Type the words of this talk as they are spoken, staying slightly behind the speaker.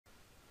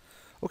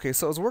Okay,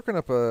 so I was working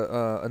up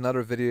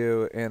another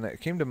video, and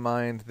it came to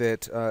mind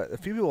that a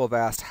few people have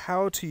asked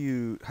how do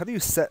you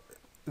set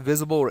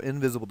visible or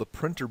invisible the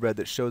printer bed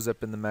that shows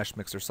up in the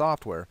MeshMixer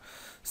software.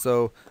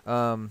 So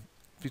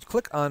if you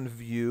click on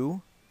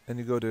View and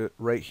you go to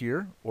right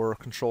here, or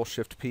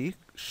Control-Shift-P,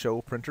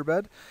 Show Printer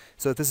Bed.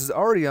 So if this is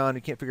already on,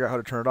 you can't figure out how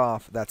to turn it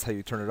off, that's how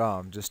you turn it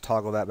on. Just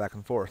toggle that back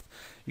and forth.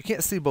 You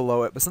can't see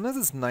below it, but sometimes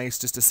it's nice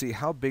just to see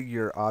how big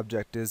your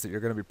object is that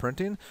you're going to be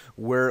printing,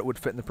 where it would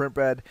fit in the print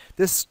bed.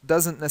 This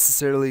doesn't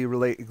necessarily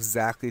relate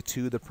exactly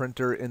to the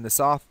printer in the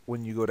soft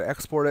when you go to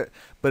export it,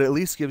 but at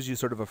least gives you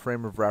sort of a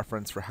frame of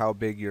reference for how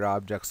big your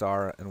objects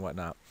are and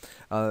whatnot.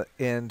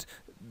 And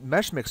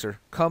MeshMixer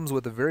comes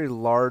with a very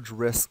large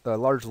list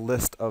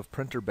of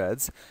printer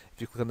beds.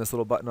 If you click on this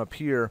little button up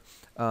here,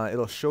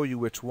 it'll show you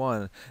which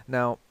one.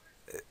 Now,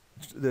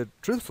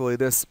 truthfully,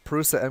 this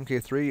Prusa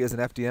MK3 is an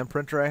FDM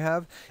printer I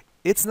have.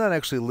 It's not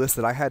actually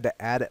listed. I had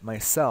to add it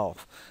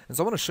myself. And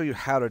so I want to show you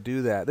how to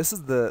do that. This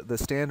is the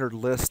standard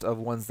list of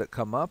ones that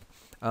come up.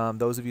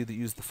 Those of you that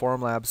use the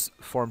Formlabs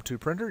Form 2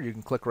 printer, you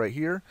can click right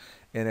here,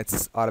 and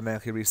it's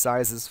automatically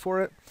resizes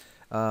for it.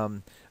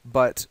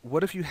 But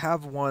what if you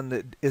have one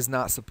that is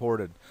not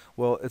supported?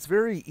 Well, it's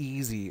very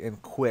easy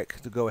and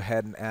quick to go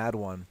ahead and add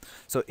one.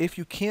 So if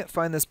you can't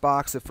find this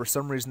box, if for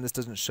some reason this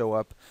doesn't show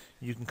up,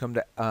 you can come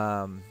to,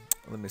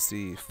 let me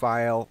see,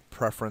 File,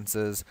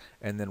 Preferences,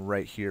 and then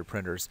right here,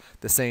 Printers.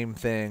 The same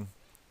thing,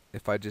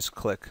 if I just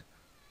click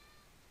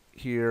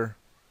here,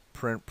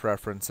 Print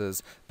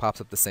Preferences, pops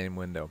up the same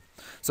window.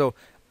 So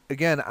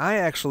again, I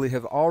actually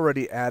have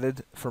already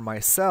added for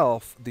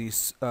myself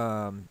these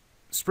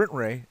Sprint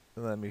Ray.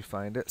 Let me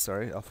find it.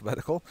 Sorry,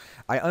 alphabetical.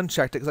 I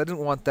unchecked it because I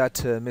didn't want that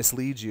to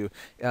mislead you.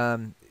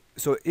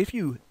 So if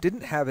you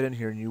didn't have it in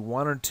here and you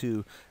wanted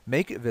to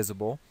make it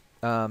visible,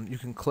 you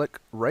can click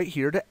right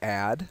here to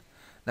add.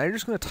 Now you're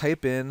just going to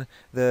type in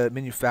the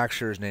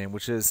manufacturer's name,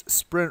 which is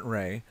Sprint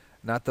Ray,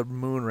 not the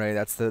Moon Ray.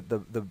 That's the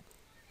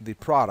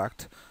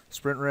product,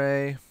 Sprint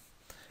Ray.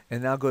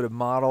 And now go to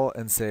Model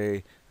and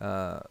say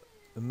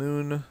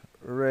Moon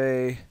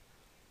Ray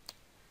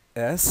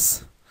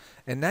S.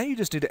 And now you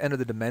just need to enter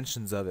the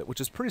dimensions of it,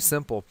 which is pretty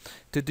simple.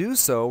 To do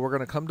so, we're going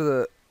to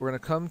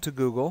come to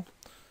Google,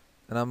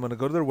 and I'm going to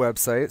go to their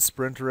website,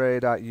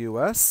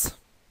 sprintray.us.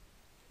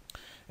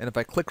 And if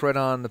I click right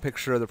on the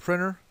picture of the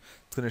printer,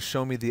 it's going to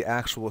show me the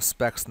actual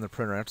specs in the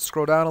printer. I have to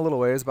scroll down a little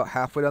ways, about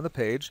halfway down the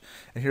page,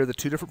 and here are the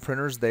two different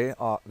printers they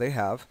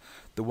have.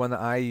 The one that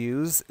I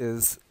use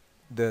is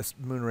this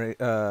Moon Ray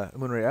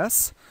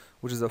S,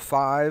 which is a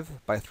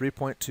 5 by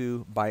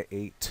 3.2 by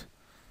 8.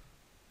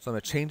 So I'm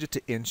going to change it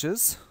to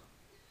inches.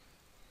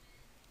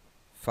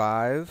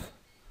 5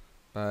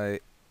 by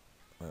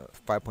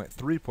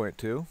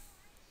 5.3.2,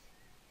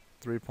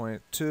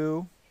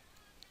 3.2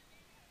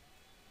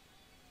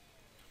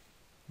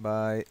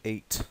 by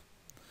 8.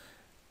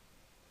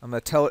 I'm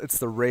going to tell it it's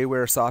the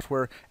Rayware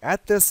software.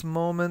 At this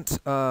moment,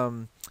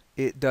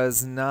 it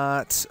does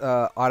not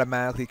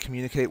automatically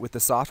communicate with the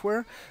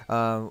software.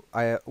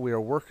 We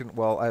are working.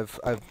 Well,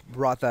 I've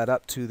brought that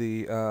up to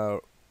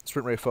the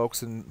Sprint Ray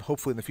folks, and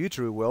hopefully in the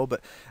future we will.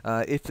 But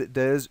if it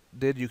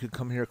did, you could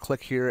come here,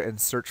 click here,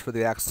 and search for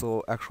the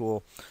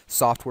actual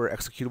software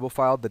executable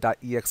file, the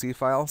 .exe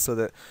file, so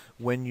that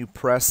when you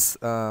press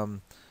the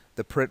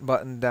print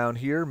button down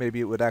here, maybe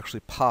it would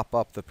actually pop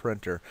up the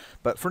printer.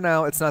 But for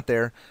now, it's not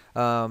there.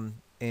 But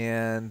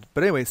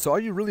anyway, so all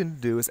you really need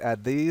to do is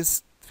add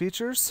these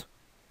features,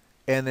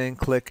 and then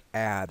click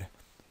Add.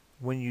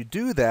 When you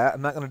do that,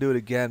 I'm not going to do it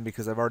again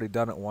because I've already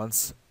done it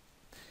once.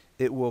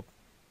 It will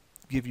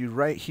give you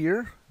right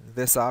here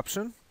this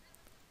option.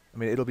 I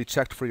mean, it'll be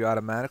checked for you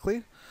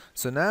automatically.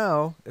 So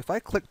now, if I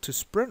click to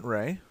Sprint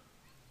Ray,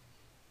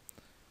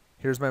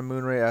 here's my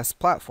Moon Ray S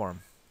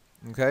platform.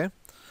 Okay,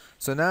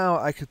 so now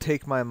I could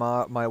take my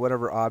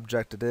whatever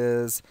object it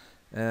is,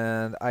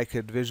 and I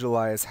could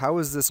visualize how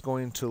is this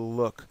going to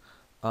look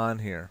on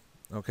here.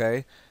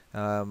 Okay,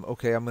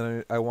 okay,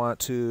 I want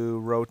to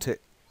rotate.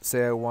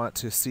 Say I want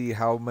to see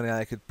how many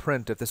I could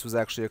print if this was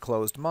actually a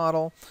closed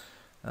model.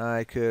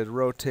 I could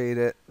rotate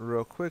it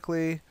real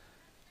quickly,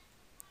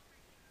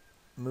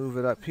 move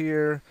it up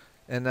here,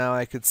 and now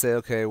I could say,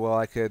 okay, well,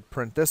 I could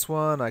print this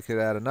one, I could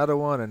add another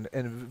one,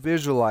 and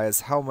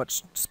visualize how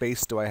much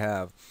space do I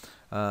have.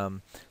 So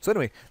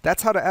anyway,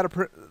 that's how to add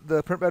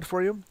the print bed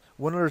for you.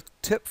 One other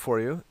tip for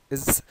you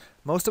is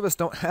most of us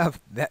don't have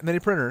that many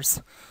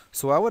printers,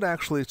 so I would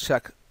actually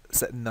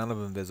set none of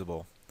them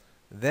visible.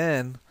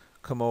 Then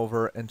come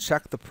over and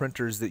check the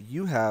printers that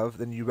you have,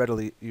 then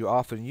you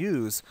often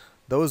use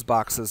those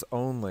boxes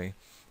only,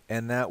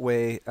 and that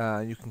way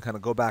you can kind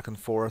of go back and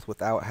forth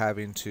without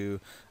having to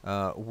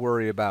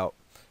worry about,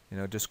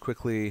 just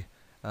quickly,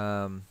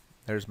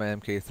 there's my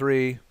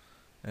MK3,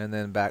 and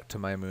then back to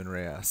my Moon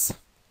Ray S.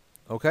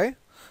 Okay?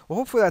 Well,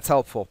 hopefully that's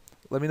helpful.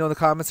 Let me know in the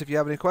comments if you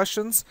have any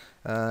questions,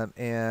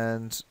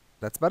 and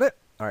that's about it.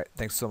 All right,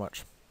 thanks so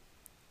much.